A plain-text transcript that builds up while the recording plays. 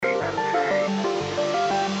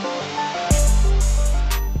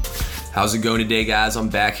How's it going today, guys? I'm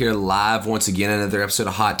back here live once again, another episode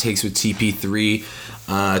of Hot Takes with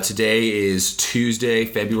TP3. Today is Tuesday,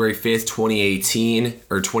 February 5th,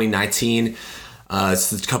 2019.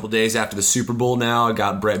 It's a couple days after the Super Bowl now. I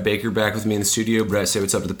got Brett Baker back with me in the studio. Brett, say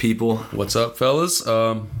what's up to the people. What's up, fellas?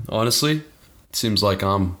 Honestly, it seems like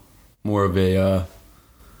I'm more of I'm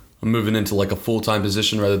moving into like a full-time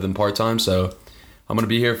position rather than part-time, so I'm going to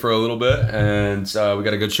be here for a little bit, and we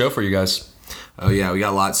got a good show for you guys. Oh, yeah, we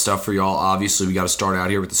got a lot of stuff for y'all. Obviously, we got to start out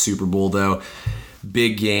here with the Super Bowl, though.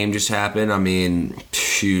 Big game just happened. I mean,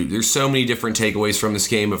 shoot, there's so many different takeaways from this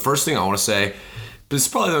game. But first thing I want to say, this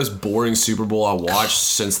is probably the most boring Super Bowl I watched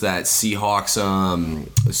since that Seahawks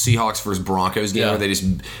versus Broncos game where they just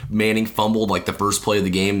Manning fumbled like the first play of the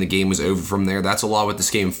game. The game was over from there. That's a lot what this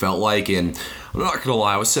game felt like. And I'm not going to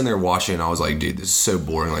lie, I was sitting there watching and I was like, dude, this is so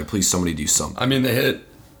boring. Like, please somebody do something. I mean, they hit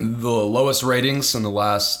the lowest ratings in the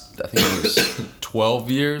last, I think it was 12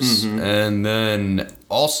 years. Mm-hmm. And then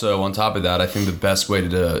also on top of that, I think the best way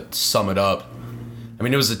to sum it up, I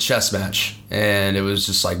mean, it was a chess match and it was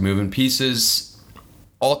just like moving pieces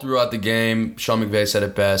all throughout the game. Sean McVay said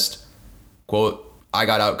it best, quote, "I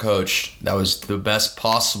got outcoached." That was the best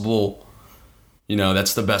possible,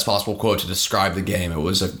 that's the best possible quote to describe the game. It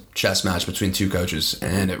was a chess match between two coaches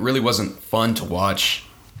and it really wasn't fun to watch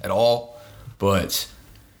at all, but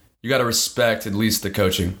you got to respect at least the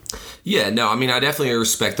coaching. Yeah, no, I mean, I definitely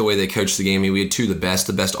respect the way they coached the game. I mean, we had two of the best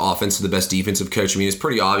offensive, the best defensive coach. I mean, it's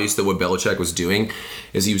pretty obvious that what Belichick was doing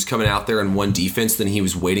is he was coming out there in one defense, then he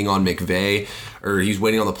was waiting on McVay, or he was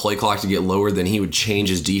waiting on the play clock to get lower, then he would change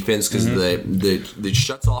his defense because the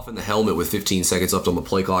shuts off in the helmet with 15 seconds left on the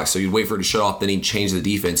play clock. So you'd wait for it to shut off, then he'd change the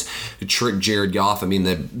defense to trick Jared Goff. I mean,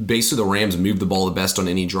 basically the Rams moved the ball the best on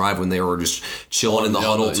any drive when they were just chilling in the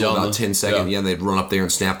huddle until about 10 seconds. Yeah, and they'd run up there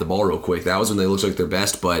and snap the ball real quick. That was when they looked like their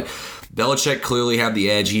best, but Belichick clearly had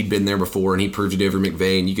the edge. He'd been there before, and he proved it over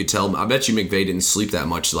McVay, and you could tell. I bet you McVay didn't sleep that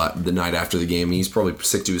much the night after the game. He's probably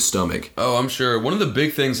sick to his stomach. Oh, I'm sure. One of the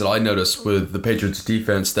big things that I noticed with the Patriots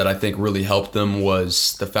defense that I think really helped them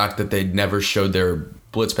was the fact that they never showed their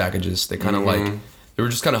blitz packages. They kind of they were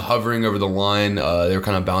just kind of hovering over the line. They were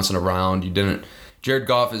kind of bouncing around. Jared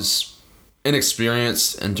Goff is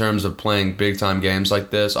inexperienced in terms of playing big-time games like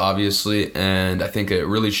this, obviously, and I think it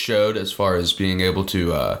really showed as far as being able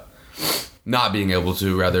to not being able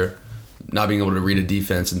to read a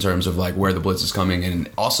defense in terms of like where the blitz is coming. And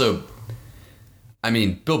also, I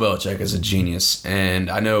mean, Bill Belichick is a genius, and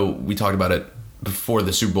I know we talked about it before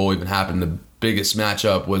the Super Bowl even happened. The biggest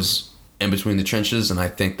matchup was in between the trenches, and I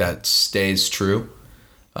think that stays true.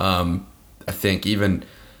 I think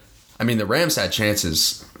the Rams had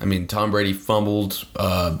chances. I mean, Tom Brady fumbled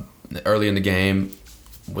early in the game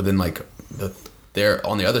within they're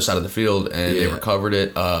on the other side of the field, and they recovered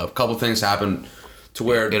it. A couple things happened to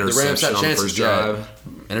where the Rams had chances.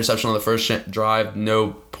 Interception on the first drive, no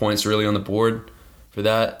points really on the board for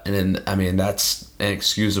that. And then, I mean, that's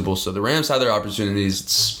inexcusable. So the Rams had their opportunities.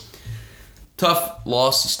 It's tough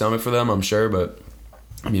loss to stomach for them, I'm sure, but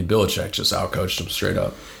I mean, Belichick just outcoached them straight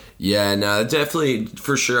up. Yeah, no, definitely,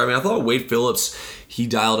 for sure. I mean, I thought Wade Phillips, he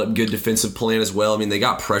dialed up good defensive plan as well. I mean, they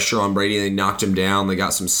got pressure on Brady. They knocked him down. They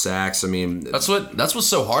got some sacks. I mean, that's what's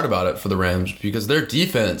so hard about it for the Rams, because their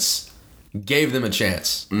defense gave them a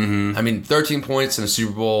chance. Mm-hmm. I mean, 13 points in a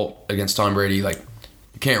Super Bowl against Tom Brady, like,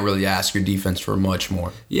 you can't really ask your defense for much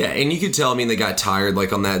more. Yeah, and you could tell, I mean, they got tired.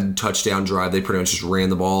 Like, on that touchdown drive, they pretty much just ran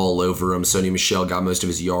the ball all over him. Sonny Michel got most of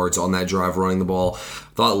his yards on that drive running the ball.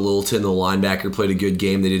 I thought Littleton, the linebacker, played a good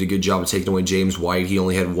game. They did a good job of taking away James White. He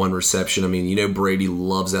only had one reception. I mean, Brady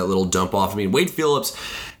loves that little dump off. I mean, Wade Phillips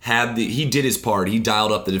he did his part. He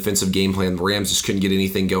dialed up the defensive game plan. The Rams just couldn't get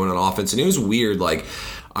anything going on offense. And it was weird, like,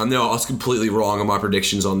 I know I was completely wrong on my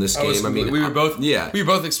predictions on this game. We were both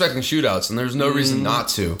expecting shootouts, and there's no reason not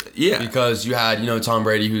to. Yeah, because you had Tom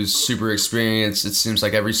Brady, who's super experienced. It seems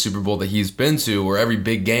like every Super Bowl that he's been to, or every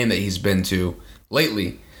big game that he's been to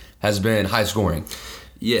lately, has been high scoring.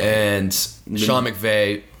 Yeah, and Sean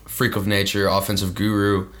McVay, freak of nature, offensive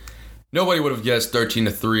guru. Nobody would have guessed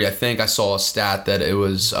 13-3. I think I saw a stat that it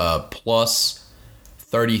was plus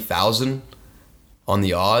 30,000. On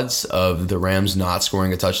the odds of the Rams not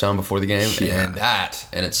scoring a touchdown before the game. Yeah. And that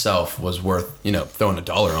in itself was worth, throwing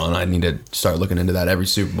 $1 on. I need to start looking into that every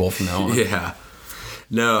Super Bowl from now on. Yeah.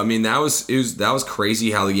 No, I mean, that was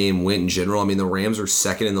crazy how the game went in general. I mean, the Rams were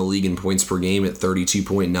second in the league in points per game at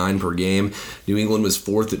 32.9 per game. New England was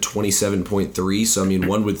fourth at 27.3. So, I mean,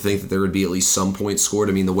 one would think that there would be at least some points scored.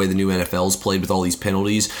 I mean, the way the new NFL's played with all these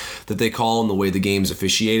penalties that they call and the way the game's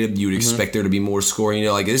officiated, you would expect there to be more scoring.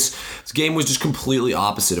 This game was just completely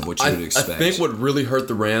opposite of what you would expect. I think what really hurt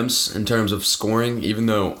the Rams in terms of scoring, even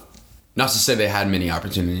though not to say they had many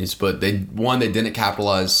opportunities, but they didn't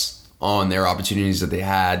capitalize on their opportunities that they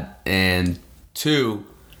had, and two,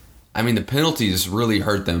 I mean, the penalties really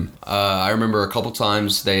hurt them. I remember a couple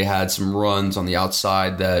times they had some runs on the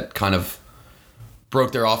outside that kind of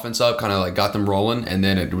broke their offense up, kind of like got them rolling, and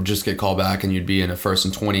then it would just get called back and you'd be in a 1st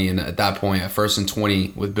and 20. And at that point, at 1st and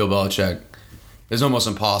 20 with Bill Belichick, it's almost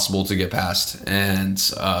impossible to get past. And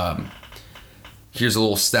here's a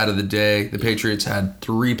little stat of the day. The Patriots had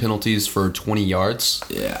 3 penalties for 20 yards.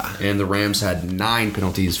 Yeah. And the Rams had 9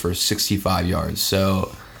 penalties for 65 yards.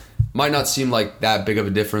 So might not seem like that big of a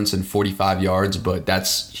difference in 45 yards, but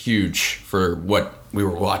that's huge for what we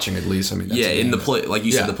were watching, at least. I mean, that's in the play, like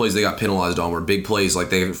you said, the plays they got penalized on were big plays. Like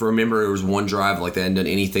they remember, there was one drive like they hadn't done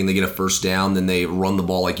anything. They get a first down, then they run the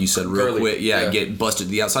ball like you said real quick. Get busted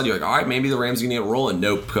to the outside. You're like, all right, maybe the Rams are gonna get rolling.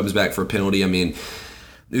 Nope, comes back for a penalty. I mean,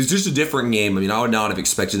 it was just a different game. I mean, I would not have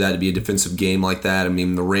expected that to be a defensive game like that. I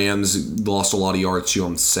mean, the Rams lost a lot of yards too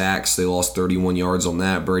on sacks. They lost 31 yards on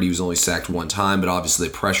that. Brady was only sacked one time, but obviously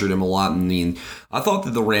they pressured him a lot. I mean, I thought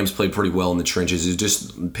that the Rams played pretty well in the trenches. It was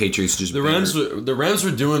just Patriots just the Rams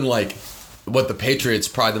were doing like what the Patriots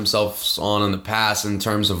pride themselves on in the past in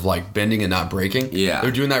terms of like bending and not breaking. Yeah, they're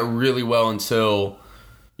doing that really well until,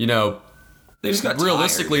 you know. They just got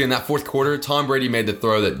realistically tired. In that fourth quarter, Tom Brady made the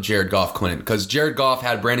throw that Jared Goff couldn't, because Jared Goff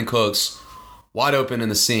had Brandon Cooks wide open in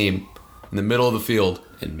the seam in the middle of the field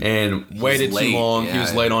and waited too long. Yeah, he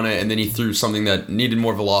was late on it, and then he threw something that needed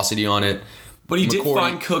more velocity on it. But he did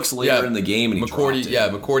find Cooks later in the game, and he dropped it. Yeah,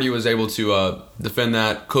 McCourty was able to defend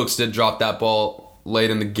that. Cooks did drop that ball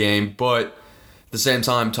late in the game, but at the same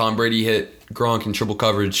time, Tom Brady hit Gronk in triple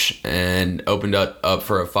coverage and opened up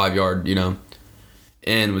for a 5-yard,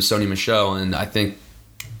 in with Sony Michel, and I think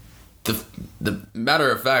the matter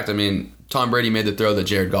of fact, I mean, Tom Brady made the throw that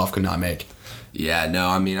Jared Goff could not make. Yeah, no,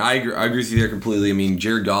 I mean, I agree with you there completely. I mean,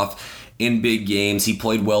 Jared Goff in big games, he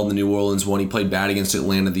played well in the New Orleans one. He played bad against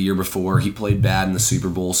Atlanta the year before. He played bad in the Super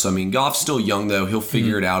Bowl. So, I mean, Goff's still young, though. He'll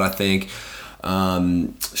figure it out, I think.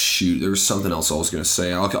 There was something else I was going to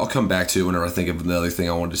say. I'll come back to it whenever I think of another thing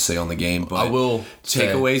I wanted to say on the game. But I will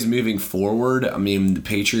takeaways moving forward. I mean, the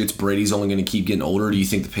Patriots, Brady's only going to keep getting older. Do you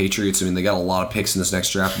think the Patriots, I mean, they got a lot of picks in this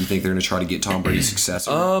next draft. Do you think they're going to try to get Tom Brady's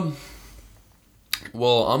successor?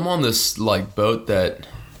 Well, I'm on this boat that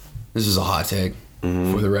this is a hot take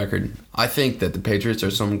for the record. I think that the Patriots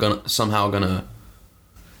are somehow going to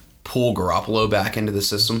pull Garoppolo back into the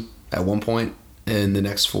system at one point in the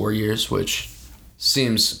next 4 years, which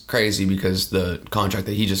seems crazy because the contract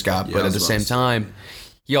that he just got. But at the same time,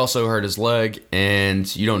 he also hurt his leg,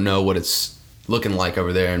 and you don't know what it's looking like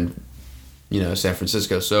over there in San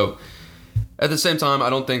Francisco. So at the same time, I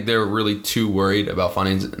don't think they're really too worried about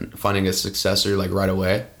finding a successor like right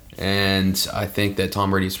away. And I think that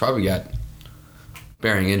Tom Brady's probably got,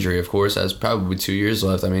 bearing injury, of course, has probably 2 years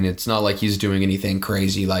left. I mean, it's not like he's doing anything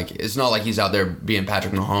crazy. Like, it's not like he's out there being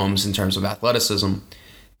Patrick Mahomes in terms of athleticism.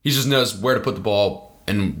 He just knows where to put the ball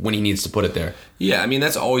and when he needs to put it there. Yeah, I mean,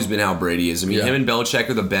 that's always been how Brady is. I mean, him and Belichick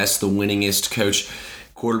are the best, the winningest coach,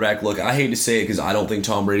 quarterback. Look, I hate to say it because I don't think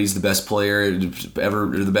Tom Brady's the best player ever,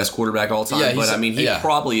 or the best quarterback of all time. Yeah, but, I mean, he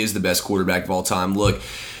probably is the best quarterback of all time. Look,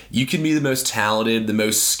 you can be the most talented, the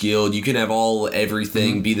most skilled. You can have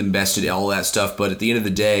everything, be the best at all that stuff. But at the end of the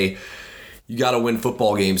day, you got to win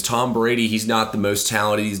football games. Tom Brady, he's not the most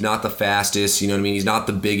talented. He's not the fastest. You know what I mean? He's not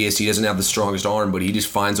the biggest. He doesn't have the strongest arm, but he just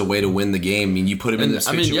finds a way to win the game. I mean, you put him in this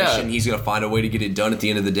situation, he's going to find a way to get it done at the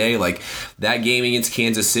end of the day. Like that game against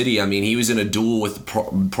Kansas City, I mean, he was in a duel with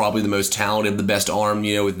probably the most talented, the best arm,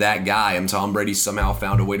 with that guy. And Tom Brady somehow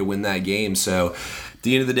found a way to win that game. So at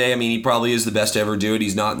the end of the day, I mean, he probably is the best to ever do it.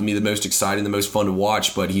 He's not the most exciting, the most fun to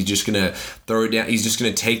watch, but he's just going to throw it down. He's just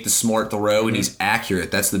going to take the smart throw, and he's accurate.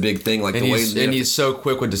 That's the big thing. Like, he's so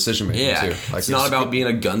quick with decision making too. Like, it's not about being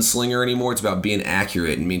a gunslinger anymore. It's about being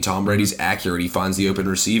accurate. I mean, Tom Brady's accurate. He finds the open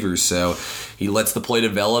receivers, so he lets the play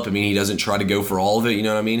develop. I mean, he doesn't try to go for all of it. You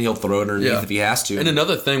know what I mean? He'll throw it underneath if he has to. And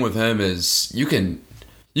another thing with him is you can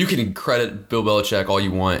credit Bill Belichick all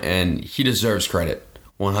you want, and he deserves credit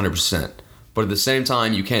 100%. But at the same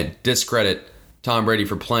time, you can't discredit Tom Brady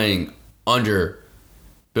for playing under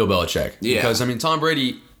Bill Belichick. Yeah. Because, I mean, Tom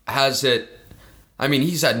Brady has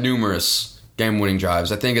he's had numerous game-winning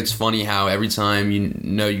drives. I think it's funny how every time you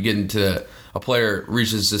get into a player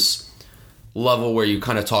reaches this level where you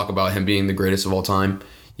kind of talk about him being the greatest of all time,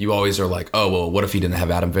 you always are like, oh, well, what if he didn't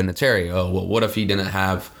have Adam Vinatieri? Oh, well, what if he didn't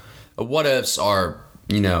have... What ifs are,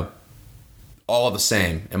 all the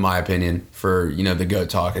same, in my opinion, for, the GOAT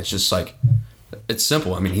talk. It's just like, It's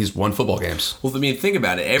simple. I mean, he's won football games. Well, I mean, think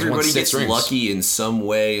about it. Everybody six gets rings. lucky in some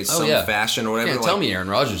way, in some fashion, or whatever. You can't tell me Aaron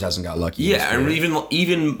Rodgers hasn't got lucky. Yeah, and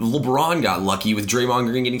even LeBron got lucky with Draymond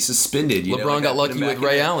Green getting suspended. LeBron got lucky with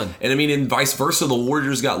Ray Allen, and I mean, and vice versa. The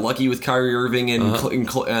Warriors got lucky with Kyrie Irving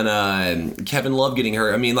and Kevin Love getting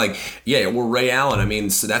hurt. I mean, like, or Ray Allen. I mean,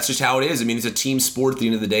 so that's just how it is. I mean, it's a team sport. At the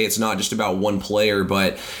end of the day, it's not just about one player.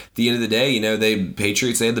 But at the end of the day,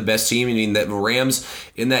 Patriots, they had the best team. I mean, the Rams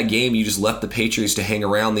in that game, you just left the Patriots to hang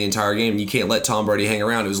around the entire game. You can't let Tom Brady hang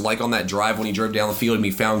around. It was like on that drive when he drove down the field and he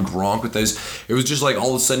found Gronk with those. It was just like all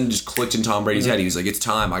of a sudden just clicked in Tom Brady's head. He was like, it's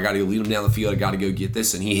time. I got to lead him down the field. I got to go get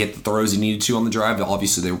this. And he hit the throws he needed to on the drive.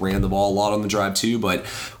 Obviously, they ran the ball a lot on the drive too. But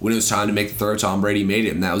when it was time to make the throw, Tom Brady made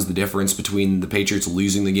it. And that was the difference between the Patriots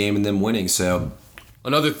losing the game and them winning. So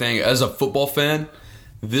another thing, as a football fan,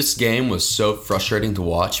 this game was so frustrating to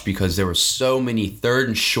watch because there were so many third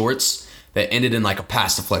and shorts that ended in like a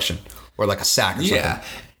pass deflection or like a sack or something. Yeah.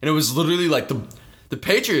 And it was literally like the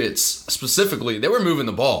Patriots specifically, they were moving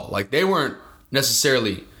the ball. Like they weren't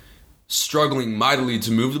necessarily struggling mightily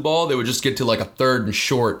to move the ball. They would just get to like a third and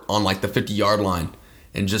short on like the 50-yard line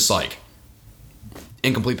and just like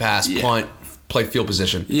incomplete pass, punt, play field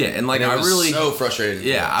position. Yeah, and like I was really so frustrated.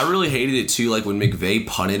 Yeah, I really hated it too. Like when McVay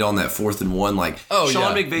punted on that 4th and 1. Like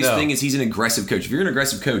Sean McVay's thing is he's an aggressive coach. If you're an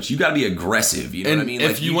aggressive coach, you got to be aggressive. You know what I mean?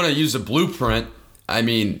 If like you want to use a blueprint, I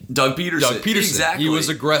mean, Doug Peterson. Exactly. He was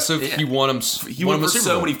aggressive. Yeah. He won him. He won him for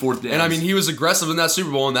so many fourth downs. And I mean, he was aggressive in that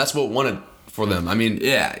Super Bowl, and that's what won it for them. I mean,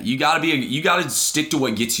 yeah, you gotta stick to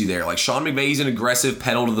what gets you there. Like Sean McVay's an aggressive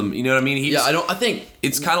pedal to them. You know what I mean? I think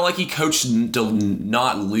it's kind of like he coached to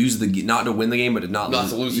not to win the game, but to not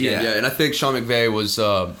lose the game. Yeah, and I think Sean McVay was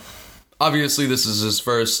obviously this is his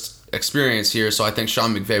first experience here, so I think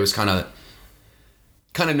Sean McVay was kind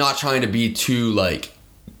of not trying to be too like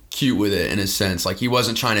cute with it in a sense. Like he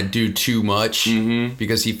wasn't trying to do too much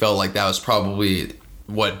because he felt like that was probably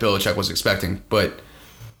what Belichick was expecting. But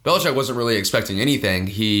Belichick wasn't really expecting anything.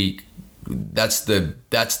 That's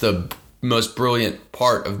the most brilliant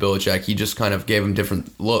part of Belichick. He just kind of gave him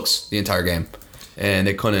different looks the entire game, and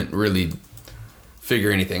they couldn't really figure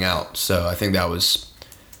anything out. So I think it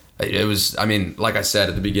was. I mean, like I said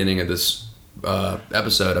at the beginning of this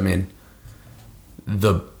episode, I mean,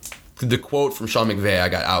 the quote from Sean McVay, I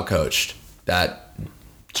got outcoached. That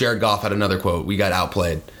Jared Goff had another quote, we got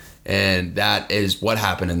outplayed. And that is what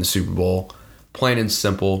happened in the Super Bowl. Plain and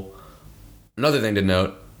simple. Another thing to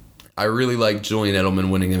note, I really like Julian Edelman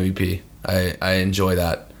winning MVP. I enjoy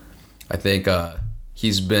that. I think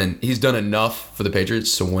he's done enough for the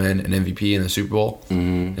Patriots to win an MVP in the Super Bowl,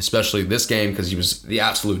 especially this game because he was the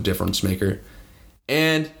absolute difference maker.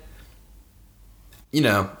 And,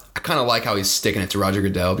 I kind of like how he's sticking it to Roger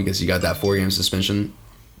Goodell because he got that 4-game suspension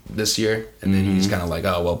this year. And then he's kind of like,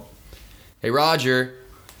 oh, well, hey, Roger,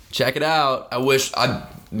 check it out. I wish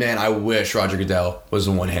Roger Goodell was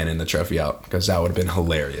the one handing the trophy out because that would have been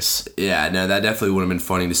hilarious. Yeah, no, that definitely would have been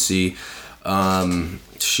funny to see. I mean,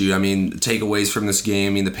 takeaways from this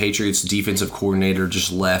game. I mean, the Patriots defensive coordinator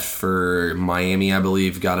just left for Miami, I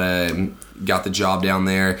believe. Got the job down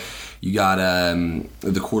there. You got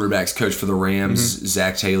the quarterback's coach for the Rams,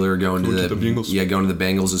 Zach Taylor, going to the Bengals. Yeah, going to the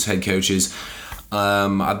Bengals as head coaches.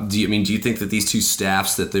 Do you think that these two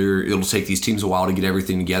staffs it'll take these teams a while to get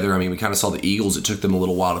everything together? I mean, we kind of saw the Eagles. It took them a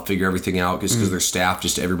little while to figure everything out because their staff,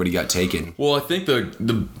 just everybody got taken. Well, I think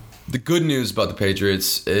the good news about the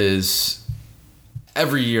Patriots is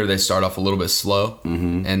every year they start off a little bit slow,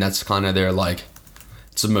 and that's kind of their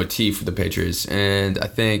it's a motif for the Patriots. And I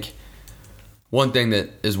think one thing that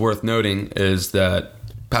is worth noting is that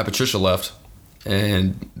Pat Patricia left,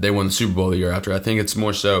 and they won the Super Bowl the year after. I think it's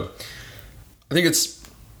more so.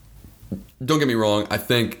 Don't get me wrong, I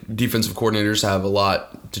think defensive coordinators have a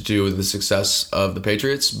lot to do with the success of the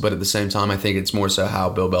Patriots, but at the same time, I think it's more so how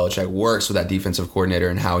Bill Belichick works with that defensive coordinator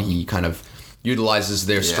and how he kind of utilizes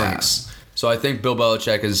their strengths. So I think Bill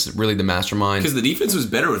Belichick is really the mastermind. Because the defense was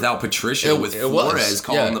better without Patricia, with Flores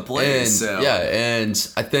calling the plays.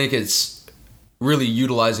 And I think it's really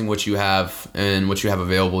utilizing what you have and what you have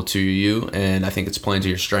available to you, and I think it's playing to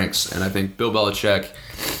your strengths. And I think Bill Belichick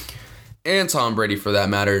and Tom Brady, for that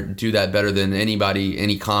matter, do that better than anybody,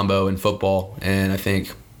 any combo in football. And I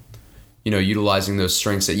think, utilizing those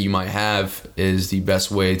strengths that you might have is the best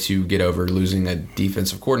way to get over losing a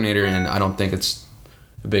defensive coordinator. And I don't think it's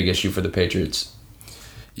a big issue for the Patriots.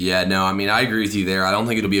 Yeah, no, I mean, I agree with you there. I don't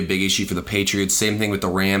think it'll be a big issue for the Patriots. Same thing with the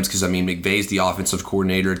Rams because, I mean, McVay's the offensive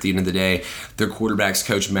coordinator at the end of the day. Their quarterback's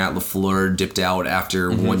coach, Matt LaFleur, dipped out after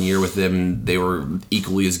 1 year with them. They were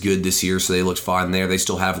equally as good this year, so they looked fine there. They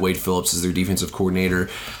still have Wade Phillips as their defensive coordinator.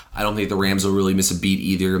 I don't think the Rams will really miss a beat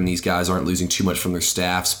either, and these guys aren't losing too much from their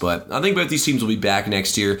staffs. But I think both these teams will be back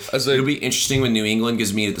next year. It'll be interesting with New England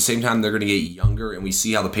because, at the same time, they're going to get younger, and we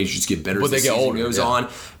see how the Patriots get better as the season goes on.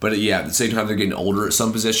 But, at the same time, they're getting older at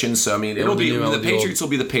some positions. So, it'll be the Patriots will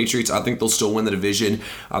be the Patriots. I think they'll still win the division.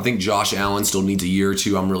 I think Josh Allen still needs a year or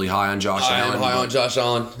two. I'm really high on Josh Allen. I'm high on Josh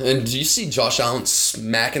Allen. And do you see Josh Allen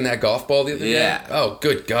smacking that golf ball the other day? Oh,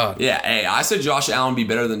 good God. Yeah, hey, I said Josh Allen would be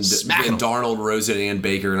better than Darnold, Rosen, and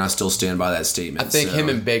Baker, and I still stand by that statement. I think him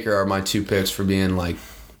and Baker are my two picks for being like.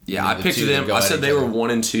 Yeah, I picked them. I said they were 1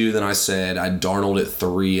 and 2. Then I said I'd Darnold at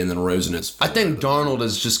 3, and then Rosen at 4. I think Darnold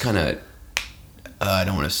is just kind of. I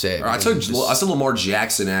don't want to say it. I said Lamar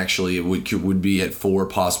Jackson actually would be at 4,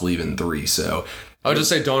 possibly even 3. So I would just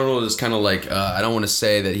say Darnold is kind of like. I don't want to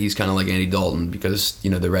say that he's kind of like Andy Dalton because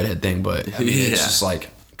the redhead thing, but it's just like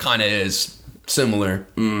kind of is similar.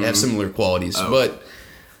 They have similar qualities, but.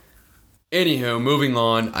 Anywho, moving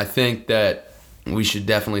on, I think that we should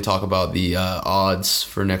definitely talk about the odds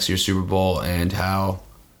for next year's Super Bowl and how.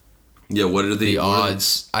 Yeah, what are the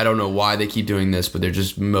odds? I don't know why they keep doing this, but they're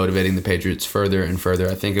just motivating the Patriots further and further.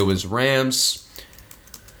 I think it was Rams,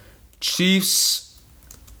 Chiefs.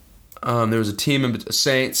 There was a team in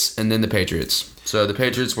Saints, and then the Patriots. So the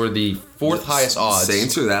Patriots were the 4th highest odds.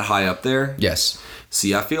 Saints are that high up there? Yes.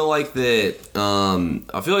 See, I feel like that.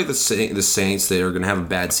 The Saints, they are going to have a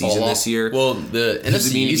bad season this year. Well, the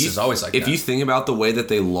NFC East is always like that. If you think about the way that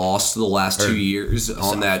they lost the last 2 years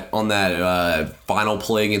on that final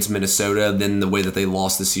play against Minnesota, then the way that they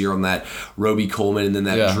lost this year on that Roby Coleman, and then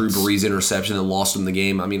that Drew Brees interception that lost them the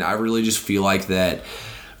game. I really just feel like that.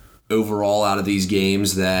 Overall, out of these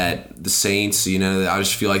games, that the Saints, I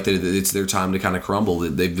just feel like that it's their time to kind of crumble.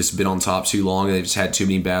 They've just been on top too long, and they've just had too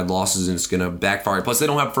many bad losses, and it's going to backfire. Plus, they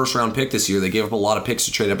don't have a first-round pick this year. They gave up a lot of picks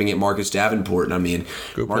to trade up and get Marcus Davenport. And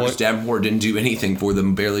Marcus Davenport didn't do anything for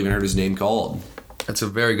them. Barely even heard his name called. That's a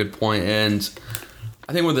very good point. And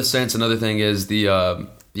I think with the Saints, another thing is the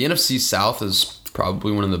NFC South is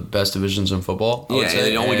probably one of the best divisions in football. And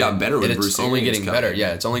it only got better with Bruce Arians. It's only getting better.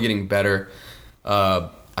 Yeah, it's only getting better.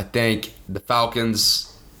 I think the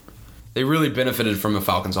Falcons, they really benefited from a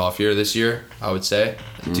Falcons off year this year, I would say,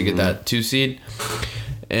 to get that 2 seed.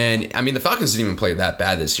 And, the Falcons didn't even play that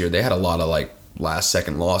bad this year. They had a lot of,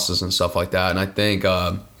 last-second losses and stuff like that. And I think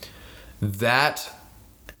that,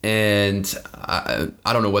 and I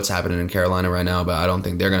don't know what's happening in Carolina right now, but I don't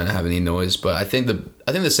think they're going to have any noise. But I think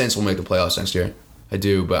the Saints will make the playoffs next year. I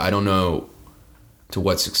do, but I don't know to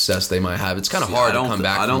what success they might have. It's kind of hard to come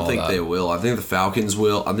back from all that. I don't think they will. I think the Falcons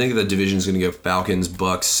will. I think the division's going to go Falcons,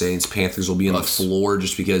 Bucks, Saints, Panthers will be on the floor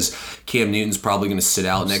just because Cam Newton's probably going to sit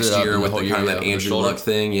out next year with that Andrew Luck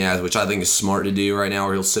thing, which I think is smart to do right now,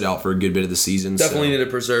 or he'll sit out for a good bit of the season. Definitely need to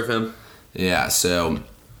preserve him. Yeah, so...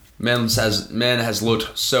 Man has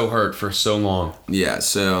looked so hurt for so long. Yeah,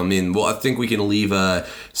 so, I think we can leave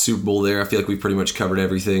Super Bowl there. I feel like we pretty much covered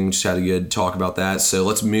everything. Just had a good talk about that. So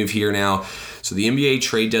let's move here now. So the NBA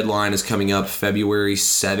trade deadline is coming up February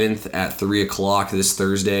 7th at 3 o'clock this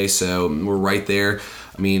Thursday. So we're right there.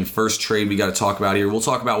 First trade we got to talk about here. We'll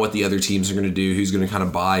talk about what the other teams are going to do, who's going to kind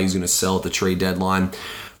of buy, who's going to sell at the trade deadline.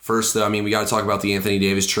 First, though, we got to talk about the Anthony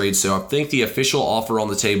Davis trade. So I think the official offer on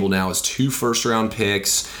the table now is 2 first-round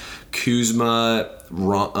picks, Kuzma,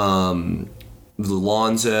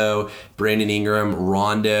 Lonzo, Brandon Ingram,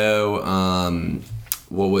 Rondo,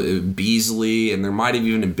 Beasley, and there might have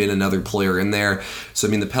even been another player in there. So,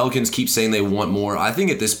 the Pelicans keep saying they want more. I think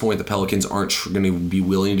at this point the Pelicans aren't going to be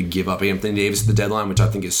willing to give up Anthony Davis at the deadline, which I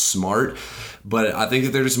think is smart. But I think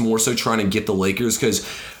that they're just more so trying to get the Lakers because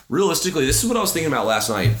realistically, this is what I was thinking about last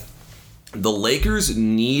night. The Lakers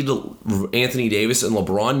need Anthony Davis, and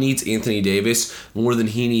LeBron needs Anthony Davis more than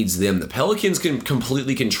he needs them. The Pelicans can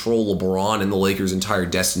completely control LeBron and the Lakers' entire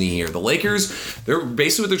destiny here. The Lakers, they're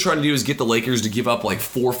basically what they're trying to do is get the Lakers to give up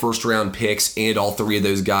 4 first-round picks and all 3 of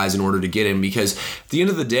those guys in order to get him. Because at the end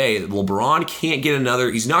of the day, LeBron can't get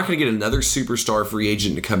he's not going to get another superstar free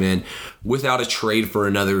agent to come in without a trade for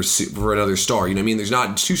another star. You know what I mean? There's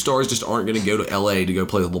not 2 stars just aren't going to go to LA to go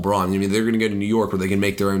play with LeBron. They're going to go to New York where they can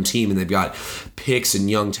make their own team and they've got picks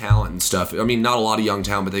and young talent and stuff. Not a lot of young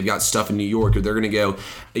talent, but they've got stuff in New York where they're going to go,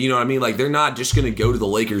 you know what I mean? They're not just going to go to the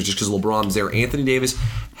Lakers just because LeBron's there. Anthony Davis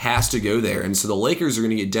has to go there. And so the Lakers are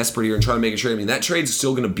going to get desperate here and try to make a trade. That trade's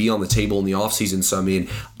still going to be on the table in the offseason. So,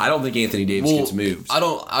 I don't think Anthony Davis gets moved.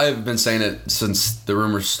 I've been saying it since the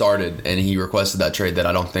rumors started and he requested that trade that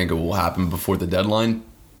I don't think it will happen before the deadline.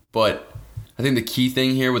 But I think the key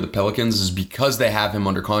thing here with the Pelicans is because they have him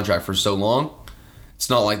under contract for so long, it's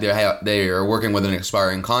not like they are working with an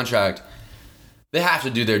expiring contract. they have to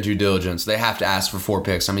do their due diligence. They have to ask for 4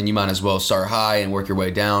 picks. I mean, you might as well start high and work your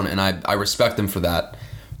way down, and I respect them for that.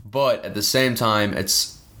 But at the same time,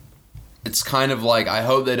 it's kind of like I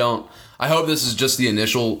hope this is just the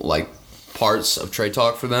initial like parts of trade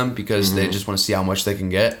talk for them because they just want to see how much they can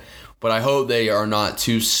get. But I hope they are not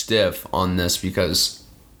too stiff on this because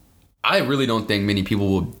I really don't think many people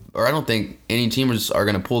will, or I don't think any teamers are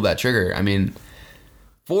going to pull that trigger. I mean,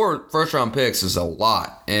 4 first-round picks is a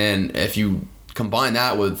lot, and if you combine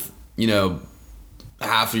that with, you know,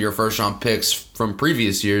 half of your first-round picks from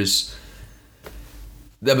previous years,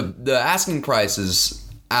 the asking price is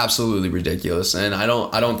absolutely ridiculous, and I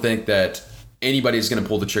don't think that anybody's going to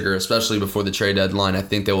pull the trigger, especially before the trade deadline. I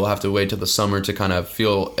think they will have to wait till the summer to kind of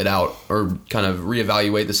feel it out or kind of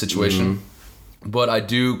reevaluate the situation. But I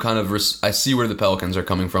do kind of I see where the Pelicans are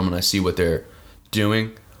coming from, and I see what they're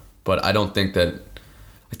doing. But I don't think that.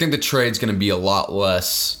 I think the trade's going to be a lot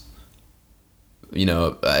less. You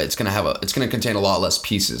know, it's going to contain a lot less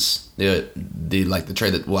pieces. The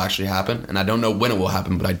trade that will actually happen, and I don't know when it will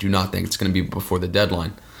happen, but I do not think it's going to be before the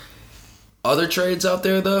deadline. Other trades out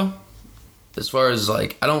there, though, as far as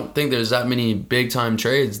like, I don't think there's that many big time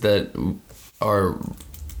trades that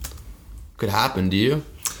could happen. Do you?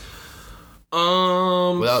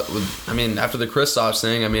 After the Kristaps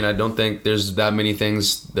thing, I don't think there's that many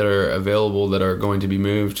things that are available that are going to be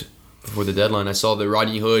moved before the deadline. I saw that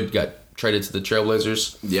Rodney Hood got traded to the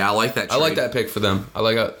Trailblazers. Yeah, I like that trade. I like that pick for them. I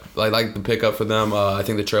like the pickup for them. I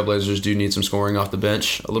think the Trailblazers do need some scoring off the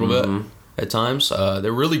bench a little bit at times.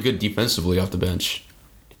 They're really good defensively off the bench.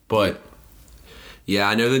 But yeah,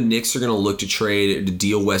 I know the Knicks are going to look to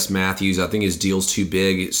deal Wes Matthews. I think his deal's too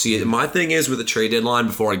big. See, my thing is with the trade deadline,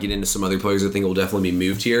 before I get into some other players I think will definitely be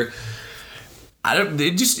moved here,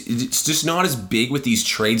 it's just not as big with these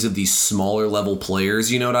trades of these smaller level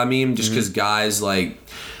players, you know what I mean? Just because guys like,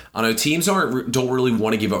 I know teams don't really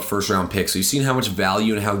want to give up first round picks. So you've seen how much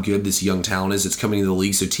value and how good this young talent is that's coming into the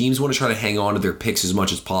league. So teams want to try to hang on to their picks as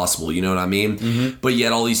much as possible. You know what I mean? But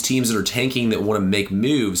yet all these teams that are tanking that want to make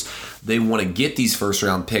moves, they want to get these first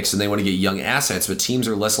round picks and they want to get young assets, but teams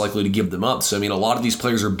are less likely to give them up. So, a lot of these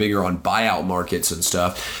players are bigger on buyout markets and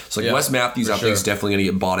stuff. So, Wes Matthews, I think, is definitely going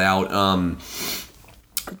to get bought out.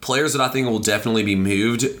 Players that I think will definitely be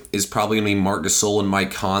moved is probably going to be Marc Gasol and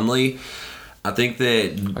Mike Conley. I think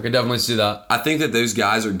that I could definitely see that. I think that those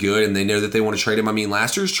guys are good and they know that they want to trade him.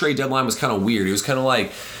 Last year's trade deadline was kind of weird. It was kind of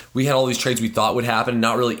like we had all these trades we thought would happen.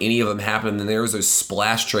 Not really any of them happened. And there was those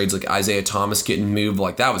splash trades like Isaiah Thomas getting moved.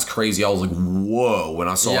 Like, that was crazy. I was like, whoa, when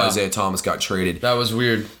I saw Isaiah Thomas got traded. That was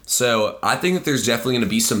weird. So I think that there's definitely going to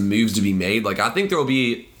be some moves to be made. Like, I think there will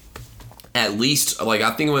be at least, like,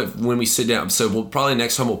 I think when we sit down, so probably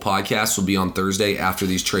next Humble podcast will be on Thursday after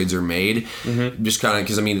these trades are made. Just kind of,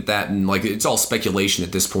 because at that, and like, it's all speculation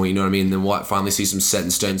at this point, you know what I mean? And then we'll finally see some set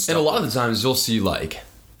in stone stuff. And a lot of the times you'll see,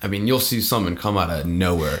 you'll see something come out of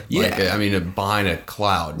nowhere. Yeah. Behind a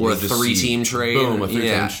cloud. Or a 3-team trade. Boom, a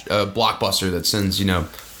 3-team blockbuster that sends,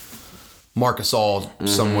 Marc Gasol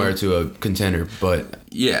somewhere to a contender. But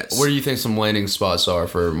yes, where do you think some landing spots are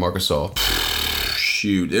for Marc Gasol?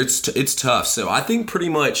 Shoot, it's tough. So I think pretty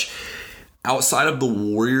much outside of the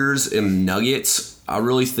Warriors and Nuggets, I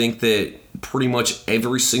really think that pretty much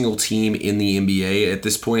every single team in the NBA at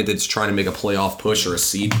this point that's trying to make a playoff push or a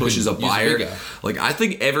seed push is a buyer. Like, I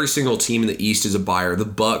think every single team in the East is a buyer. The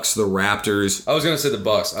Bucks, the Raptors. I was gonna say the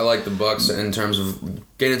Bucks. I like the Bucks in terms of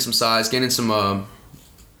gaining some size, gaining somebody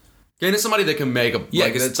that can make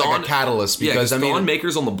it's like a catalyst. Because Thon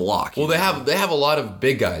Maker's on the block. Well, they have a lot of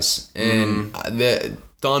big guys, and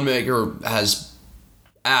Thon Maker has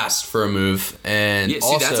asked for a move, and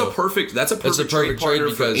that's a perfect trade partner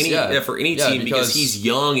because for any team because he's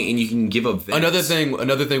young and you can give a vets. Another thing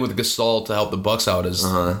with Gasol to help the Bucks out is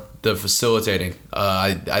the facilitating.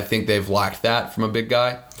 I think they've lacked that from a big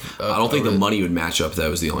guy. I don't think the money would match up. That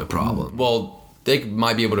was the only problem. Well, they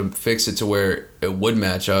might be able to fix it to where it would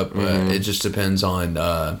match up. It just depends on.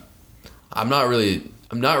 I'm not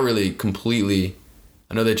really completely.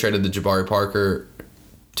 I know they traded the Jabari Parker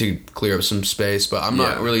to clear up some space, but I'm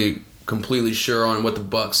not really completely sure on what the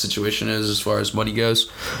Bucks situation is as far as money goes.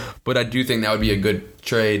 But I do think that would be a good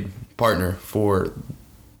trade partner for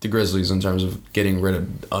the Grizzlies in terms of getting rid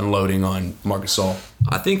of unloading on Marc Gasol.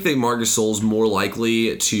 I think that Marc Gasol's more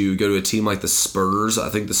likely to go to a team like the Spurs. I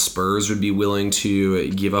think the Spurs would be willing to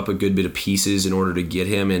give up a good bit of pieces in order to get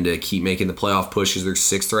him and to keep making the playoff push because they're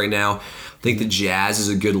 6th right now. I think the Jazz is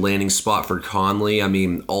a good landing spot for Conley. I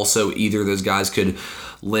mean, also either of those guys could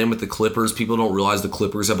land with the Clippers. People don't realize the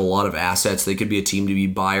Clippers have a lot of assets. They could be a team to be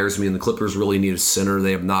buyers. I mean, the Clippers really need a center.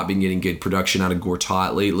 They have not been getting good production out of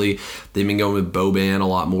Gortat lately. They've been going with Boban a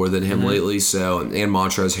lot more than him lately, so and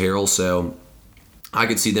Montrezl Harrell, so I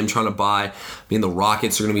could see them trying to buy. I mean, the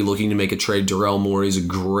Rockets are going to be looking to make a trade. Darrell Morey's a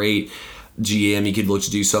great GM. He could look to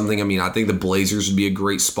do something. I mean, I think the Blazers would be a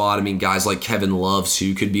great spot. I mean, guys like Kevin Love,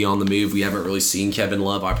 too, could be on the move. We haven't really seen Kevin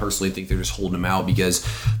Love. I personally think they're just holding him out because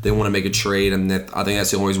they want to make a trade, and I think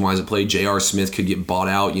that's the only reason why he's played. J.R. Smith could get bought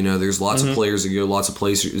out. You know, there's lots of players that go, lots of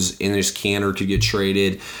places in this Canner could get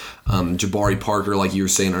traded. Jabari Parker, like you were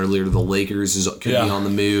saying earlier, to the Lakers could be on the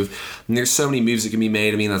move. And there's so many moves that can be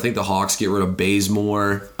made. I mean, I think the Hawks get rid of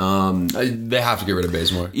Bazemore. They have to get rid of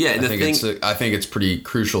Bazemore. Yeah, and I think it's pretty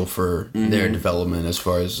crucial for their development as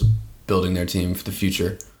far as building their team for the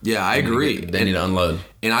future. Yeah, I agree. They need to unload.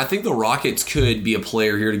 And I think the Rockets could be a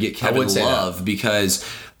player here to get Kevin Love because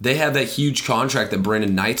they have that huge contract that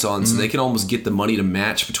Brandon Knight's on, so they can almost get the money to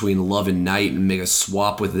match between Love and Knight and make a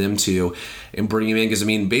swap with them two and bring him in. Because, I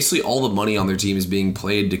mean, basically all the money on their team is being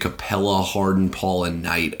played to Capella, Harden, Paul, and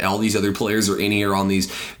Knight. All these other players are in here on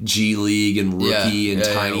these G League and rookie and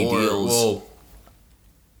tiny deals.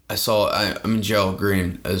 Well, I mean, Gerald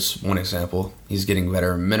Green as one example. He's getting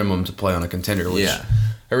better minimum to play on a contender, which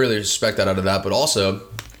I really respect that out of that. But also,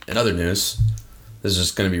 in other news, this is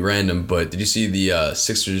just going to be random, but did you see the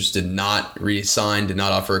Sixers did not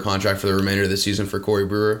offer a contract for the remainder of the season for Corey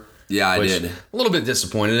Brewer? Yeah, I did. A little bit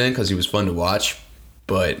disappointed in because he was fun to watch,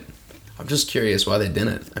 but I'm just curious why they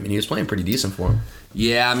didn't. I mean, he was playing pretty decent for him.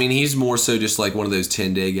 Yeah, I mean, he's more so just like one of those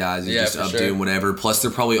 10-day guys who's just up doing whatever. Plus, they're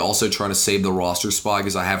probably also trying to save the roster spot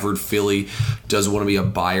because I have heard Philly does want to be a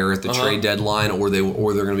buyer at the trade deadline, or they're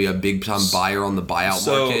going to be a big-time buyer on the buyout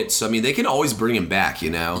market. So, I mean, they can always bring him back,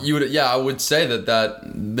 you know? I would say that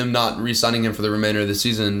them not re-signing him for the remainder of the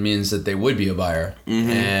season means that they would be a buyer.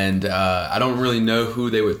 And I don't really know who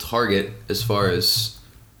they would target as far as,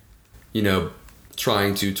 you know,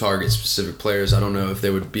 trying to target specific players. I don't know if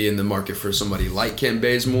they would be in the market for somebody like Kent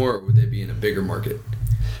Bazemore, or would they be in a bigger market?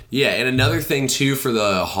 Yeah, and another thing, too, for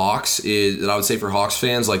the Hawks is that I would say for Hawks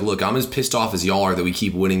fans, like, look, I'm as pissed off as y'all are that we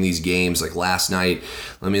keep winning these games. Like, last night,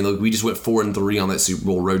 I mean, look, we just went 4-3 on that Super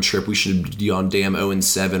Bowl road trip. We should be on damn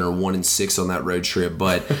 0-7 or 1-6 on that road trip.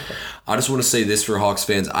 But I just want to say this for Hawks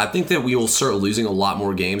fans. I think that we will start losing a lot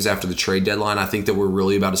more games after the trade deadline. I think that we're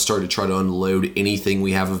really about to start to try to unload anything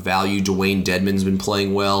we have of value. Dwayne Dedman's been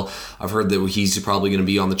playing well. I've heard that he's probably going to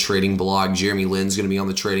be on the trading block. Jeremy Lin's going to be on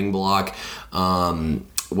the trading block.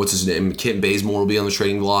 What's his name? Kent Bazemore will be on the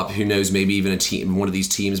trading block. Who knows? Maybe even one of these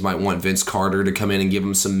teams might want Vince Carter to come in and give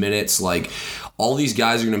him some minutes. Like, all these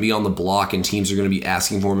guys are going to be on the block, and teams are going to be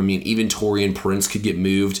asking for him. I mean, even Taurean Prince could get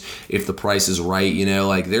moved if the price is right. You know,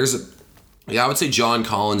 like I would say John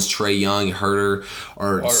Collins, Trae Young, Herter,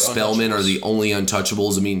 or Spellman are the only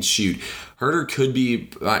untouchables. I mean, shoot. Herter could be.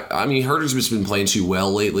 I mean, Herter's just been playing too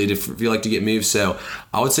well lately to feel like to get moved. So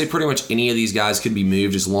I would say pretty much any of these guys could be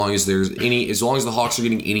moved as long as the Hawks are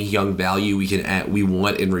getting any young value we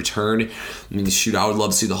want in return. I mean, shoot, I would love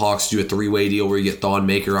to see the Hawks do a 3-way deal where you get Thon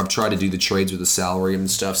Maker. I've tried to do the trades with the salary and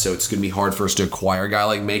stuff, so it's going to be hard for us to acquire a guy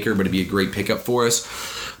like Maker, but it'd be a great pickup for us.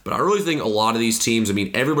 But I really think a lot of these teams, I mean,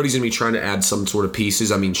 everybody's going to be trying to add some sort of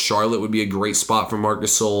pieces. I mean, Charlotte would be a great spot for Marc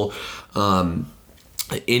Gasol.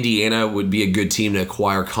 Indiana would be a good team to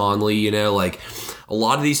acquire Conley, you know, like a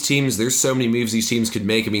lot of these teams, there's so many moves these teams could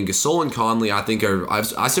make. I mean, Gasol and Conley, I think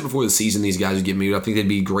I said before the season these guys would get moved. I think they'd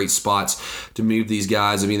be great spots to move these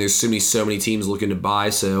guys. I mean, there's so many teams looking to buy,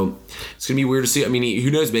 so it's going to be weird to see. I mean,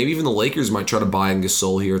 who knows, maybe even the Lakers might try to buy in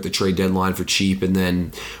Gasol here at the trade deadline for cheap and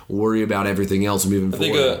then worry about everything else moving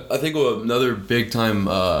forward. I think another big time,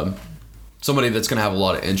 somebody that's going to have a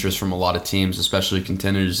lot of interest from a lot of teams, especially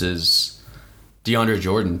contenders, is DeAndre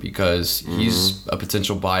Jordan, because he's a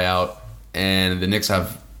potential buyout, and the Knicks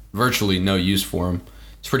have virtually no use for him.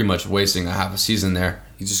 It's pretty much wasting a half a season there.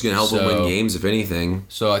 He's just going to help them win games, if anything.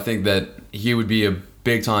 So I think that he would be a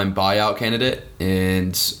big-time buyout candidate,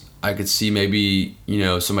 and I could see maybe, you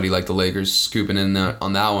know, somebody like the Lakers scooping in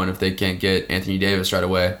on that one if they can't get Anthony Davis right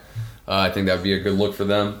away. I think that would be a good look for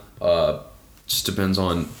them. Just depends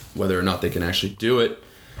on whether or not they can actually do it.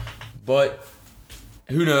 But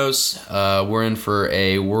who knows? We're in for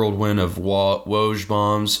a whirlwind of Woj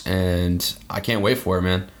bombs, and I can't wait for it,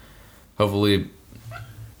 man. Hopefully,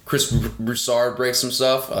 Chris Broussard breaks some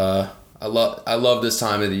stuff. I love this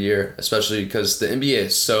time of the year, especially because the NBA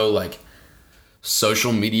is so like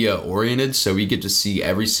social media oriented, so we get to see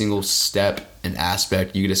every single step and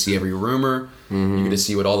aspect. You get to see every rumor. You get to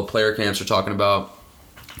see what all the player camps are talking about.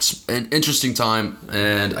 It's an interesting time,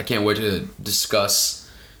 and I can't wait to discuss,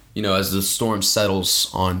 as the storm settles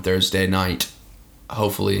on Thursday night.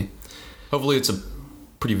 Hopefully it's a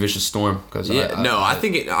pretty vicious storm. I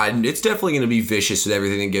think it's definitely going to be vicious with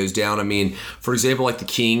everything that goes down. I mean, for example, like the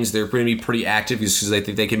Kings, they're going to be pretty active because they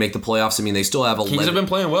think they can make the playoffs. I mean, they still have Kings have been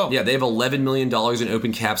playing well. Yeah, they have $11 million in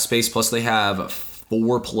open cap space, plus they have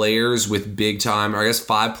 4 players with big time, or I guess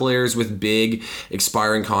 5 players with big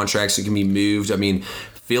expiring contracts that can be moved. I mean,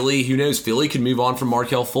 Philly, who knows? Philly could move on from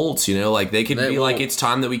Markelle Fultz. Like they could be like, it's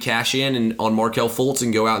time that we cash in and on Markelle Fultz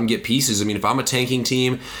and go out and get pieces. I mean, if I'm a tanking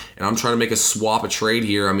team and I'm trying to make a trade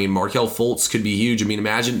here, I mean, Markelle Fultz could be huge. I mean,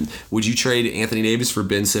 imagine, would you trade Anthony Davis for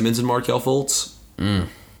Ben Simmons and Markelle Fultz?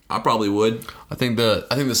 I probably would. I think the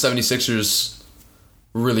 76ers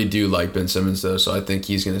really do like Ben Simmons though, so I think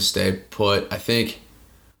he's going to stay put. I don't think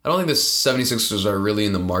the 76ers are really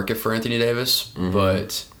in the market for Anthony Davis,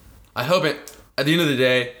 but I hope at the end of the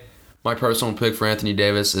day, my personal pick for Anthony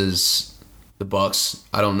Davis is the Bucks.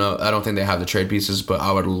 I don't know. I don't think they have the trade pieces, but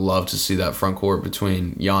I would love to see that front court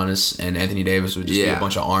between Giannis and Anthony Davis would just be a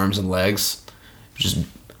bunch of arms and legs. Just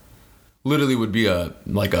literally would be I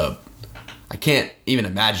can't even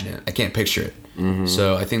imagine it. I can't picture it.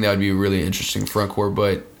 So I think that would be a really interesting front court.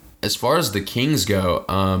 But as far as the Kings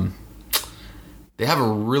go, they have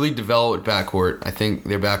a really developed backcourt. I think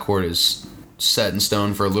their backcourt is set in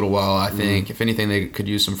stone for a little while. I think if anything they could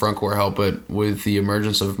use some front court help, but with the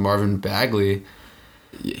emergence of Marvin Bagley,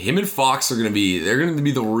 him and Fox they're going to be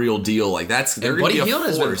the real deal. Like they're going to be a force. Buddy Hield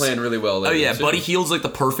has been playing really well lately. Buddy Hield's like the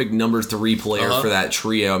perfect number 3 player for that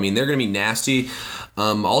trio. I mean, they're going to be nasty.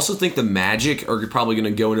 I also think the Magic are probably going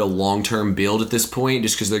to go into a long-term build at this point,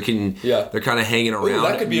 just because they're kind of hanging around. Ooh,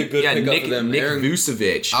 that could be a good pickup for them. Nick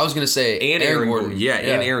Vucevic. I was going to say and Aaron Gordon.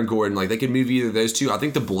 And Aaron Gordon. Like they could move either of those two. I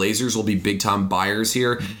think the Blazers will be big-time buyers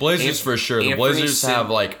here. Blazers for sure.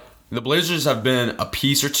 The Blazers have been a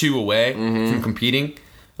piece or two away from competing,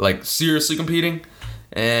 like seriously competing.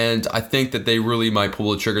 And I think that they really might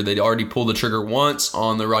pull the trigger. They already pulled the trigger once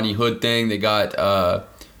on the Rodney Hood thing. They got, I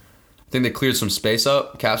think they cleared some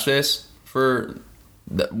cap space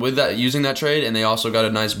using that trade, and they also got a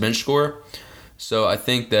nice bench score. So I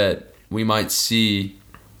think that we might see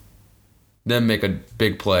them make a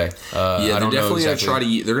big play. They're definitely going to try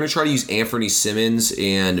to. They're going to try to use Anthony Simmons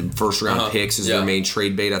and first round picks as their main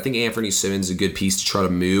trade bait. I think Anthony Simmons is a good piece to try to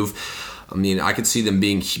move. I mean, I could see them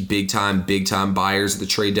being big time buyers at the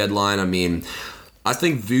trade deadline. I mean, I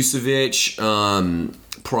think Vucevic,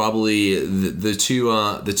 probably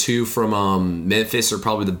the two from Memphis are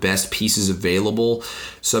probably the best pieces available.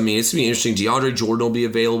 So I mean, it's gonna be interesting. DeAndre Jordan will be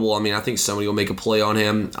available. I mean, I think somebody will make a play on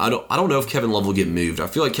him. I don't know if Kevin Love will get moved. I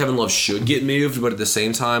feel like Kevin Love should get moved, but at the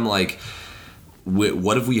same time, like,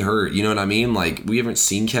 what have we heard? You know what I mean? Like, we haven't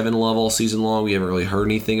seen Kevin Love all season long. We haven't really heard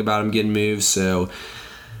anything about him getting moved. So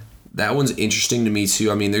that one's interesting to me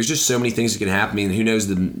too. I mean, there's just so many things that can happen. I mean, who knows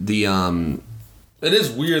It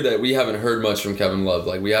is weird that we haven't heard much from Kevin Love.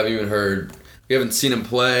 Like, we haven't seen him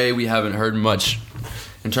play. We haven't heard much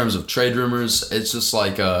in terms of trade rumors. It's just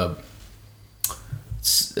like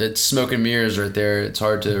it's smoke and mirrors right there. It's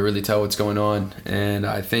hard to really tell what's going on. And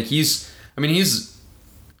I think he's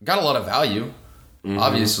got a lot of value.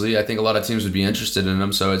 Obviously, I think a lot of teams would be interested in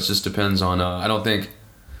him. So it just depends on. I don't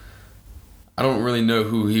really know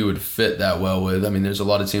who he would fit that well with. I mean, there's a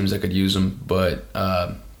lot of teams that could use him, but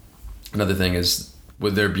another thing is,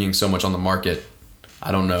 with there being so much on the market,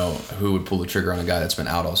 I don't know who would pull the trigger on a guy that's been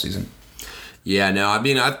out all season. Yeah, no, I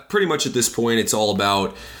mean, pretty much at this point, it's all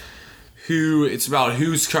about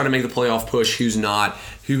who's trying to make the playoff push, who's not,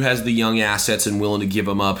 who has the young assets and willing to give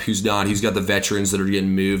them up, who's not, who's got the veterans that are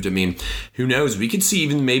getting moved. I mean, who knows? We could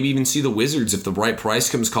maybe even see the Wizards. If the right price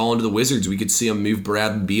comes calling to the Wizards, we could see them move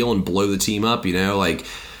Brad Beal and blow the team up, like.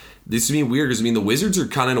 This is being weird because, the Wizards are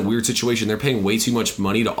kind of in a weird situation. They're paying way too much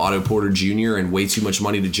money to Otto Porter Jr. and way too much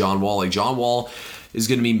money to John Wall. Like, John Wall is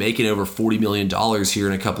going to be making over $40 million here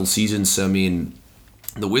in a couple seasons. So,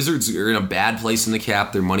 the Wizards are in a bad place in the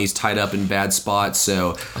cap. Their money's tied up in bad spots.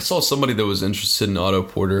 So I saw somebody that was interested in Otto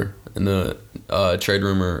Porter in the trade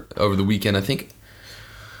rumor over the weekend. I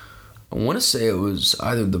want to say it was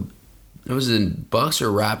in Bucks or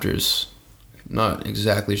Raptors. Not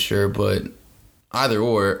exactly sure, but either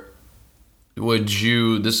or.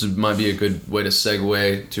 This might be a good way to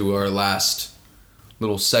segue to our last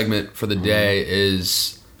little segment for the day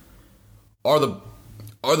is, are the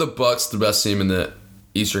Bucks the best team in the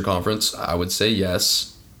Eastern Conference? I would say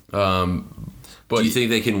yes. But do you think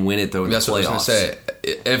they can win it though in the playoffs? That's what I was going to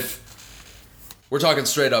say. If we're talking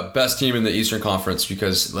straight up best team in the Eastern Conference,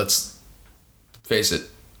 because let's face it,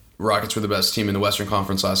 Rockets were the best team in the Western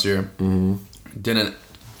Conference last year. Mm-hmm. Didn't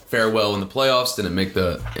fare well in the playoffs. Didn't make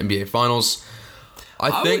the NBA Finals.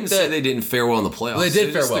 I think wouldn't say they didn't fare well in the playoffs. They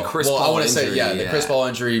did fare well. The Chris Paul I want to injury, say, the Chris Paul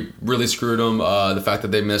injury really screwed them. The fact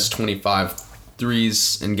that they missed 25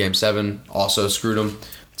 threes in Game 7 also screwed them.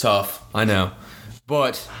 Tough, I know.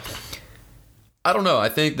 But I don't know. I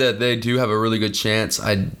think that they do have a really good chance.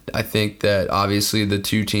 I think that obviously the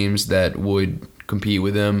two teams that would compete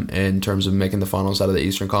with them in terms of making the finals out of the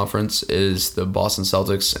Eastern Conference is the Boston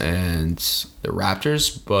Celtics and the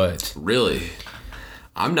Raptors. But really,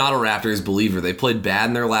 I'm not a Raptors believer. They played bad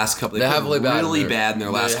in their last couple. They played really bad in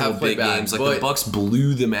their last couple big games. Like the Bucks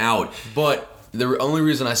blew them out. But the only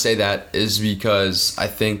reason I say that is because I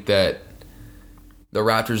think that the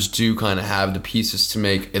Raptors do kind of have the pieces to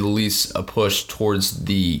make at least a push towards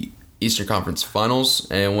the Eastern Conference Finals,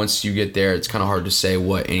 and once you get there, it's kind of hard to say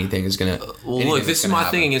what anything is going to. Well, look, this is my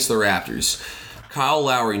thing against the Raptors. Kyle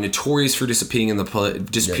Lowry, notorious for disappearing in the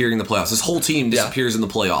playoffs. This whole team disappears in the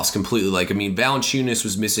playoffs completely. Like, I mean, Valanciunas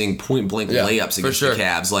was missing point-blank layups against the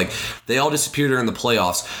Cavs. Like, they all disappeared during the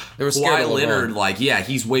playoffs. Kawhi Leonard,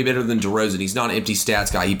 he's way better than DeRozan. He's not an empty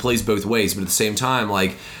stats guy. He plays both ways, but at the same time,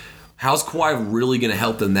 like, how's Kawhi really going to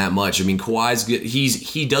help them that much? I mean,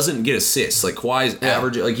 he doesn't get assists. Like, Kawhi's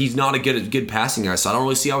average, like, he's not a good passing guy, so I don't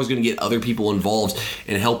really see how he's going to get other people involved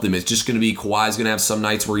and help them. It's just going to be Kawhi's going to have some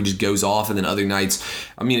nights where he just goes off, and then other nights,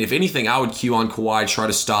 I mean, if anything, I would queue on Kawhi, try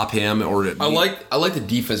to stop him. I like the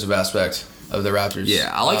defensive aspect of the Raptors. Yeah,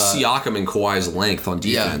 I like Siakam and Kawhi's length on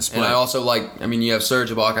defense. Yeah, and I also you have Serge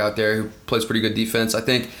Ibaka out there who plays pretty good defense. I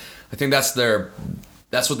think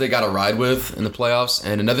that's what they got to ride with in the playoffs.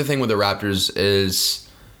 And another thing with the Raptors is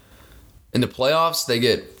in the playoffs, they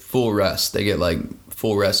get full rest. They get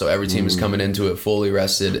full rest, so every team is coming into it fully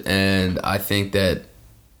rested. And I think that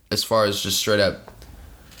as far as just straight up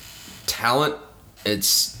talent,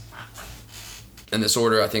 it's in this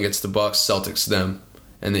order. I think it's the Bucks, Celtics, them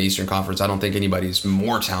in the Eastern Conference. I don't think anybody's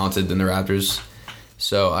more talented than the Raptors.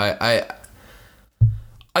 So I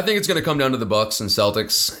think it's going to come down to the Bucks and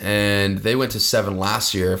Celtics, and they went to 7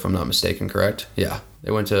 last year, if I'm not mistaken, correct? Yeah,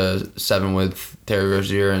 they went to 7 with Terry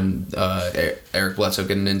Rozier and Eric Bledsoe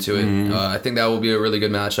getting into it. Mm-hmm. I think that will be a really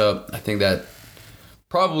good matchup. I think that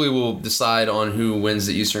probably will decide on who wins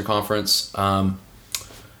the Eastern Conference.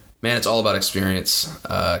 Man, it's all about experience.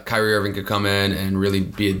 Kyrie Irving could come in and really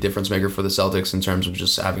be a difference maker for the Celtics in terms of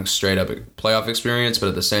just having straight up playoff experience, but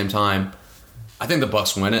at the same time, I think the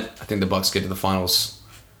Bucks win it. I think the Bucks get to the finals.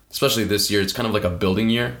 Especially this year, it's kind of like a building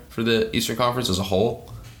year for the Eastern Conference as a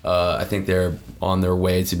whole. I think they're on their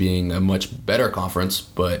way to being a much better conference,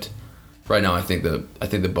 but right now I think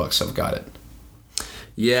the Bucks have got it.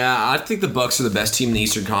 Yeah, I think the Bucks are the best team in the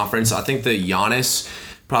Eastern Conference. I think that Giannis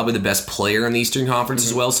probably the best player in the Eastern Conference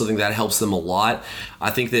as well, so I think that helps them a lot.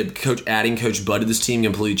 I think that adding Coach Bud to this team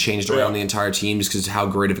completely changed around the entire team just because of how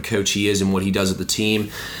great of a coach he is and what he does at the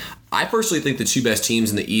team. I personally think the two best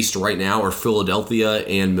teams in the East right now are Philadelphia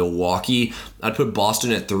and Milwaukee. I'd put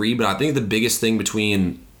Boston at 3, but I think the biggest thing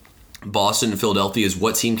between Boston and Philadelphia is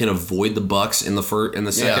what team can avoid the Bucks in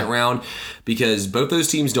the second round, because both those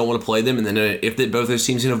teams don't want to play them, and then if both those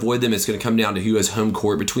teams can avoid them, it's going to come down to who has home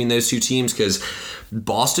court between those two teams, because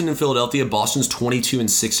Boston and Philadelphia, Boston's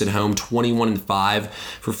 22-6 at home, 21-5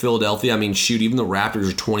 for Philadelphia. I mean, shoot, even the Raptors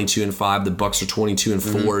are 22-5, the Bucks are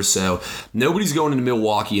 22-4, so nobody's going into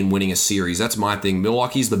Milwaukee and winning a series. That's my thing.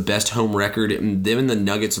 Milwaukee's the best home record, and them and the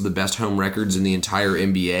Nuggets are the best home records in the entire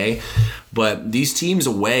NBA. But these teams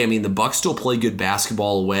away, I mean, the Bucks still play good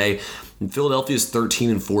basketball away. And Philadelphia's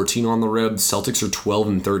 13-14 on the road. The Celtics are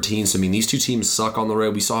 12-13. So I mean, these two teams suck on the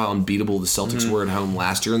road. We saw how unbeatable the Celtics were at home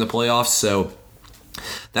last year in the playoffs. So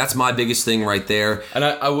that's my biggest thing right there. And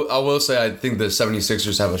I will say, I think the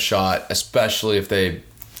 76ers have a shot, especially if they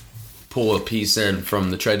pull a piece in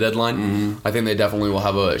from the trade deadline. Mm-hmm. I think they definitely will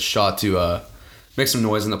have a shot to make some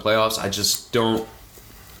noise in the playoffs.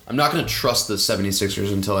 I'm not going to trust the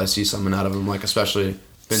 76ers until I see something out of them, like especially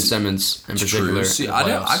Ben Simmons in particular. See,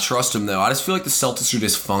 I trust him, though. I just feel like the Celtics are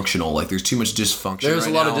dysfunctional. Like, there's too much dysfunction There's a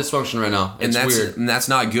lot of dysfunction right now. It's weird. And that's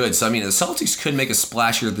not good. So, I mean, the Celtics could make a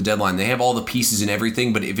splash here at the deadline. They have all the pieces and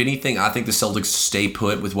everything, but if anything, I think the Celtics stay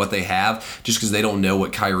put with what they have just because they don't know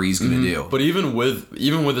what Kyrie's going to do. But even with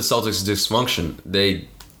the Celtics' dysfunction, they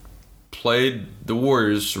played the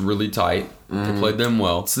Warriors really tight. They played them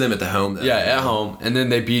well. It's them at the home, though. Yeah, at home. And then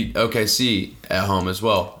they beat OKC at home as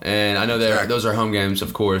well. And I know those are home games,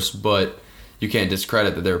 of course, but you can't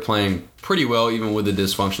discredit that they're playing pretty well even with the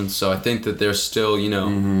dysfunction. So I think that they're still,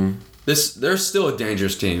 they're still a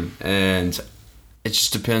dangerous team, and it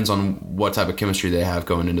just depends on what type of chemistry they have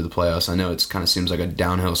going into the playoffs. I know it kind of seems like a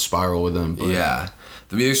downhill spiral with them. But yeah.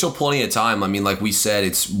 I mean, there's still plenty of time. I mean, like we said,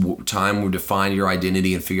 it's time to define your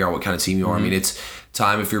identity and figure out what kind of team you are. I mean, it's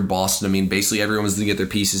time if you're Boston. I mean, basically everyone's going to get their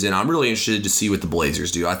pieces in. I'm really interested to see what the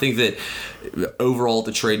Blazers do. I think that overall at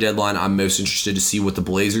the trade deadline, I'm most interested to see what the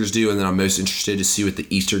Blazers do, and then I'm most interested to see what the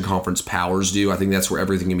Eastern Conference powers do. I think that's where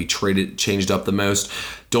everything can be changed up the most.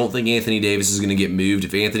 Don't think Anthony Davis is going to get moved.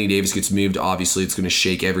 If Anthony Davis gets moved, obviously it's going to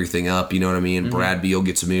shake everything up. You know what I mean? Brad Beal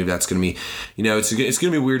gets moved. That's going to be, it's going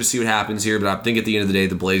to be weird to see what happens here. But I think at the end of the day,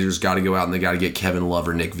 the Blazers got to go out and they got to get Kevin Love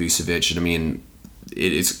or Nick Vucevic. And I mean,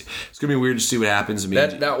 it's going to be weird to see what happens. I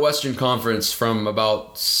mean, that Western Conference from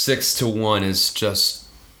about 6-1 is just,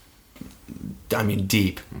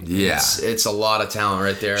 deep. Yeah, it's a lot of talent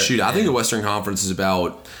right there. Shoot, I think the Western Conference is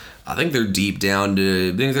about. I think they're deep down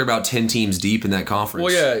to. I think they're about 10 teams deep in that conference.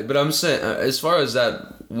 Well, yeah, but I'm saying as far as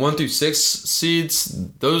that 1 through 6 seeds,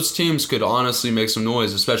 those teams could honestly make some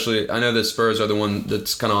noise. Especially, I know the Spurs are the one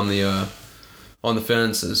that's kind of on the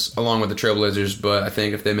fences, along with the Trailblazers. But I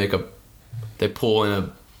think if they pull in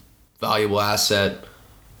a valuable asset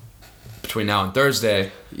between now and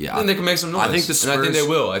Thursday, then they can make some noise. I think the Spurs, and I think they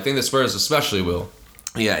will. I think the Spurs especially will.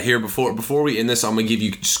 Yeah, here before we end this, I'm gonna give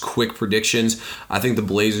you just quick predictions. I think the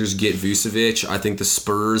Blazers get Vucevic. I think the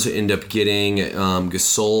Spurs end up getting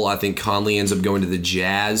Gasol. I think Conley ends up going to the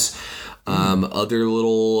Jazz. Other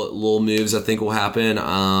little moves I think will happen.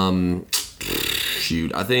 I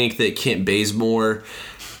think that Kent Bazemore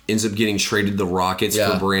ends up getting traded to the Rockets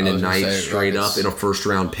for Brandon Knight straight up in a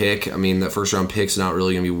first-round pick. I mean, that first-round pick's not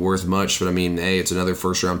really going to be worth much, but I mean, hey, it's another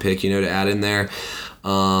first-round pick, to add in there.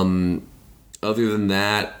 Other than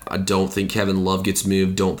that, I don't think Kevin Love gets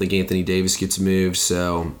moved. Don't think Anthony Davis gets moved.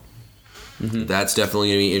 So that's definitely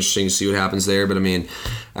going to be interesting to see what happens there. But, I mean,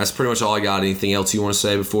 that's pretty much all I got. Anything else you want to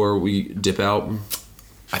say before we dip out?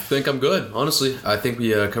 I think I'm good, honestly. I think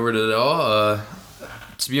we covered it all.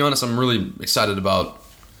 To be honest, I'm really excited about,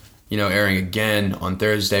 airing again on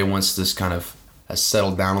Thursday once this kind of has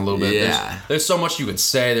settled down a little bit. Yeah. There's so much you can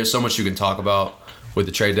say. There's so much you can talk about with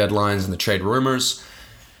the trade deadlines and the trade rumors.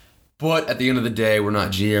 But at the end of the day, we're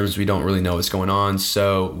not GMs. We don't really know what's going on.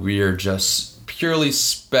 So we are just purely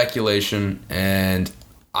speculation. And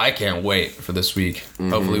I can't wait for this week.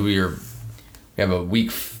 Hopefully we have a week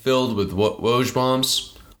filled with Woj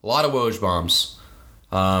bombs. A lot of Woj bombs.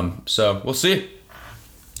 So we'll see.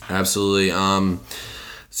 Absolutely.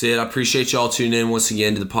 That's it. I appreciate y'all tuning in once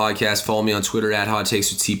again to the podcast. Follow me on Twitter at Hot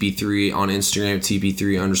Takes with TP3. On Instagram,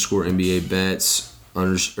 TP3_NBA bets.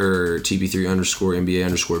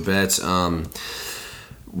 TP3_NBA bets.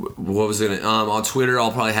 What was it? On Twitter,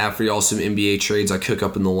 I'll probably have for y'all some NBA trades I cook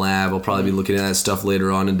up in the lab. I'll probably be looking at that stuff later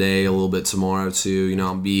on today, a little bit tomorrow too.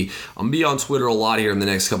 I'll be on Twitter a lot here in the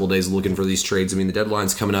next couple of days looking for these trades. I mean, the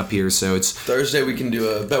deadline's coming up here, so it's Thursday. We can do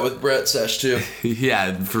a bet with Brett sesh too.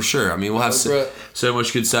 Yeah, for sure. I mean, we'll have so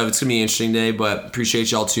much good stuff. It's gonna be an interesting day, but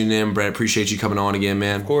appreciate y'all tuning in. Brett, appreciate you coming on again,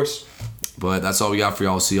 man. Of course. But that's all we got for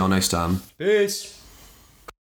y'all. See y'all next time. Peace.